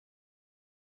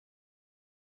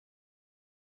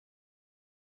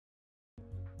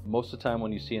Most of the time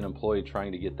when you see an employee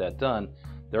trying to get that done,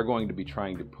 they're going to be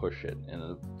trying to push it. In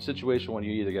a situation when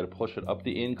you either got to push it up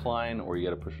the incline or you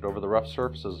got to push it over the rough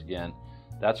surfaces again,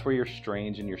 that's where your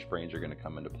strains and your sprains are going to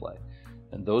come into play.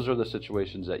 And those are the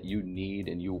situations that you need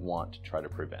and you want to try to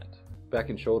prevent. Back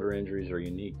and shoulder injuries are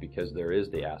unique because there is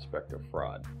the aspect of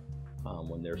fraud.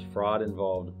 When there's fraud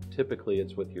involved, typically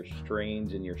it's with your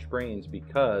strains and your sprains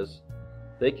because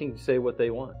they can say what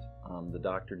they want. The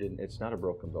doctor didn't, it's not a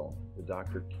broken bone. The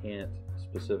doctor can't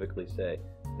specifically say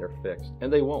they're fixed,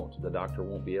 and they won't. The doctor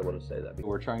won't be able to say that.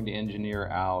 We're trying to engineer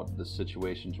out the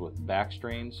situations with back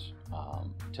strains,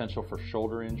 potential for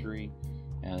shoulder injury,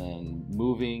 and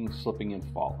moving, slipping, and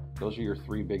falling. Those are your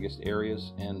three biggest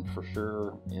areas, and for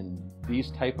sure in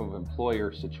these type of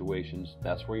employer situations,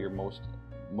 that's where your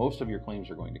most of your claims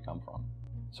are going to come from.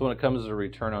 So when it comes to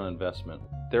return on investment,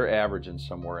 they're averaging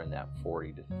somewhere in that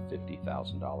 $40,000 to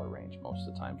 $50,000 range most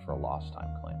of the time for a lost time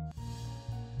claim.